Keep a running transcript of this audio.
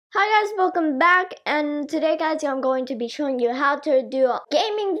Hi guys, welcome back, and today guys I'm going to be showing you how to do a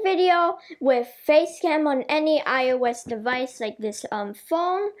gaming video with facecam on any iOS device like this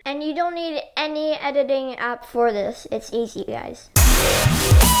phone, and you don't need any editing app for this. It's easy guys.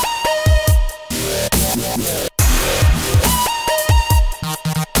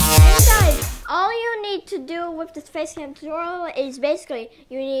 All you need to do with this facecam tutorial is basically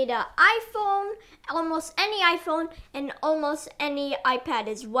you need an iPhone, almost any iPhone, and almost any iPad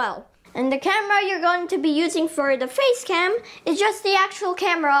as well. And the camera you're going to be using for the facecam is just the actual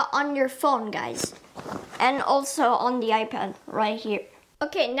camera on your phone, guys. And also on the iPad right here.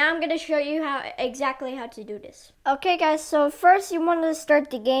 Okay, now I'm going to show you exactly how to do this. Okay guys, so first you want to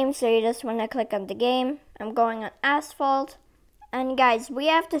start the game, so you just want to click on the game. I'm going on Asphalt. And guys, we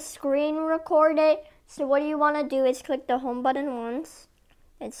have to screen record it. So what you want to do is click the home button once.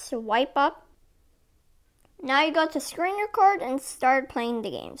 It's swipe up. Now you go to screen record and start playing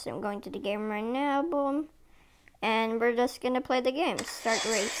the game. So I'm going to the game right now, boom. And we're just going to play the game. Start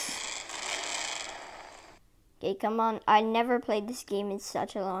race. Okay, come on. I never played this game in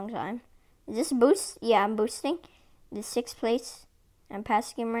such a long time. Is this boost? Yeah, I'm boosting. The 6th place. I'm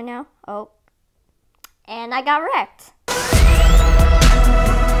passing him right now. Oh. And I got wrecked.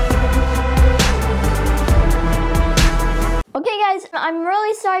 Okay guys, I'm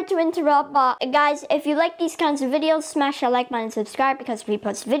really sorry to interrupt, but guys, if you like these kinds of videos, smash that like button and subscribe because we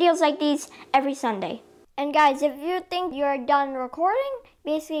post videos like these every Sunday. And guys, if you think you're done recording,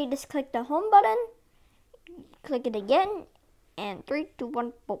 basically just click the home button, click it again, and 3, 2,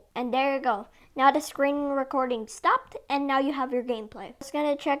 1, boom. And there you go. Now the screen recording stopped, and now you have your gameplay. Just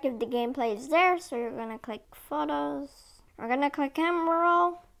gonna check if the gameplay is there, so you're gonna click photos. We're gonna click camera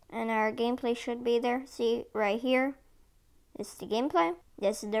roll, and our gameplay should be there. See, right here. This is the gameplay.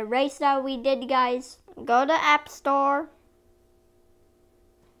 This is the race that we did, guys. Go to App Store.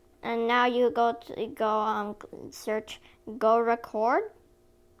 And now you search Go Record.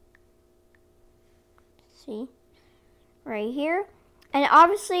 See? Right here. And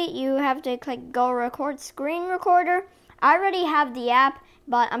obviously you have to click Go Record Screen Recorder. I already have the app,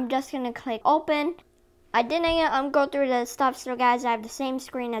 but I'm just gonna click Open. I didn't go through the stuff, so guys, I have the same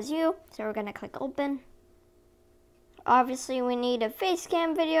screen as you. So we're gonna click Open. Obviously we need a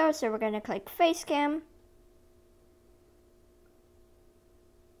facecam video, so we're gonna click facecam.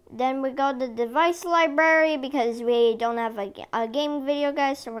 Then we go to device library because we don't have a game video,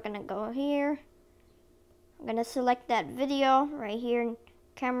 guys, so we're gonna go here. I'm gonna select that video right here,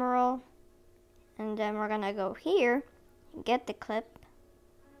 camera roll, and then we're gonna go here, get the clip.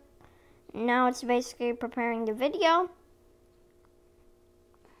 Now it's basically preparing the video.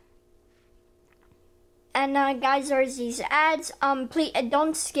 And guys, there's these ads. Please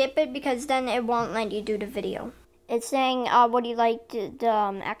don't skip it because then it won't let you do the video. It's saying, would you like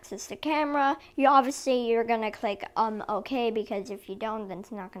to access the camera? You're gonna click OK, because if you don't, then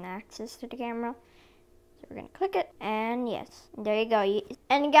it's not gonna access to the camera. So we're gonna click it, and yes, there you go.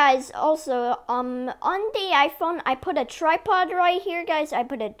 And guys, also on the iPhone, I put a tripod right here, guys. I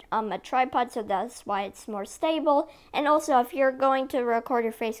put a tripod, so that's why it's more stable. And also, if you're going to record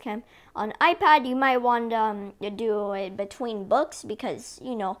your facecam on iPad, you might want to do it between books because,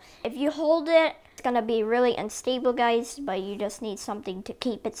 you know, if you hold it, it's gonna be really unstable, guys. But you just need something to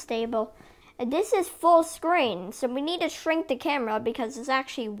keep it stable. And this is full screen, so we need to shrink the camera because it's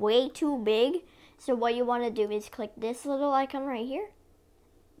actually way too big. So what you want to do is click this little icon right here.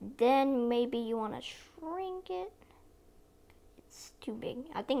 Then maybe you want to shrink it. It's too big.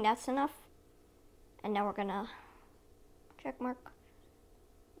 I think that's enough. And now we're gonna check mark.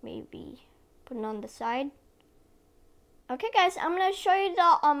 Maybe put it on the side. Okay guys, I'm gonna show you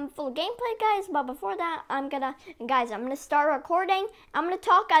the full gameplay, guys, but before that I'm gonna start recording. I'm gonna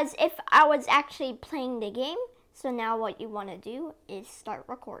talk as if I was actually playing the game. So now what you want to do is start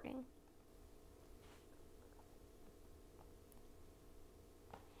recording.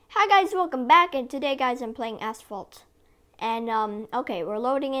 Hi guys, welcome back, and today guys I'm playing Asphalt. And okay, we're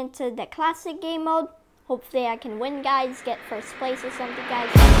loading into the classic game mode. Hopefully I can win, guys, get first place or something, guys.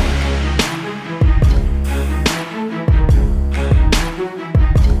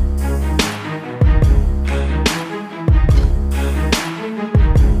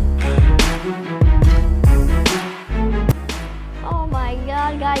 Oh my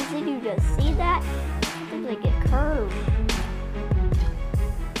god, guys, did you just see that? It's like a curve.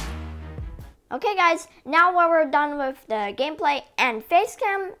 Okay guys, now when we're done with the gameplay and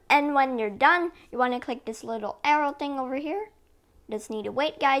facecam, and when you're done, you want to click this little arrow thing over here. Just need to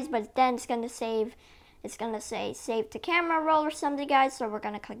wait, guys, but then it's going to save. It's going to say save to camera roll or something, guys, so we're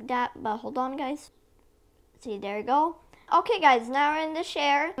going to click that, but hold on, guys. See, there you go. Okay guys, now we're in the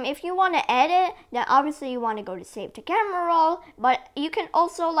share. If you want to edit, then obviously you want to go to save to camera roll, but you can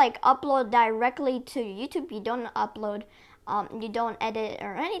also like upload directly to YouTube. You don't upload, you don't edit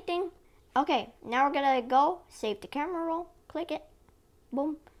or anything. Okay, now we're gonna go save to camera roll, click it,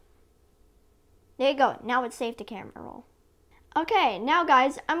 boom. There you go, now it's saved to camera roll. Okay, now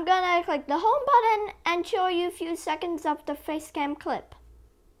guys, I'm gonna click the home button and show you a few seconds of the face cam clip.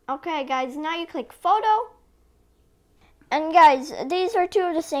 Okay guys, now you click photo. And guys, these are two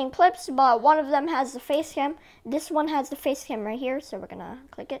of the same clips, but one of them has the face cam. This one has the face cam right here, so we're gonna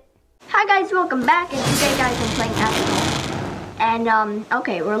click it. Hi guys, welcome back, and today guys I'm playing iPhone. And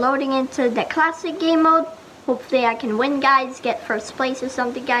okay, we're loading into the classic game mode. Hopefully I can win guys, get first place or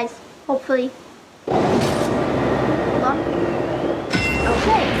something guys, hopefully. Hold on.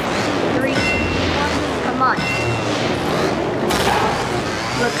 Okay, 3, 2, 1, come on.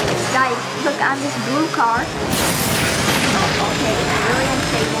 Look guys, look on this blue car. Okay, it's really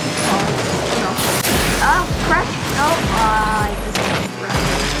unstable. Crash. I just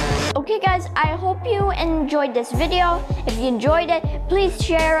crashed. Okay guys, I hope you enjoyed this video. If you enjoyed it, please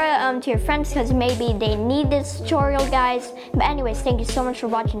share it to your friends because maybe they need this tutorial guys. But anyways, thank you so much for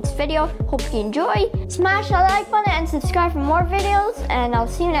watching this video. Hope you enjoy. Smash that like button and subscribe for more videos. And I'll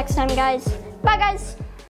see you next time guys. Bye guys.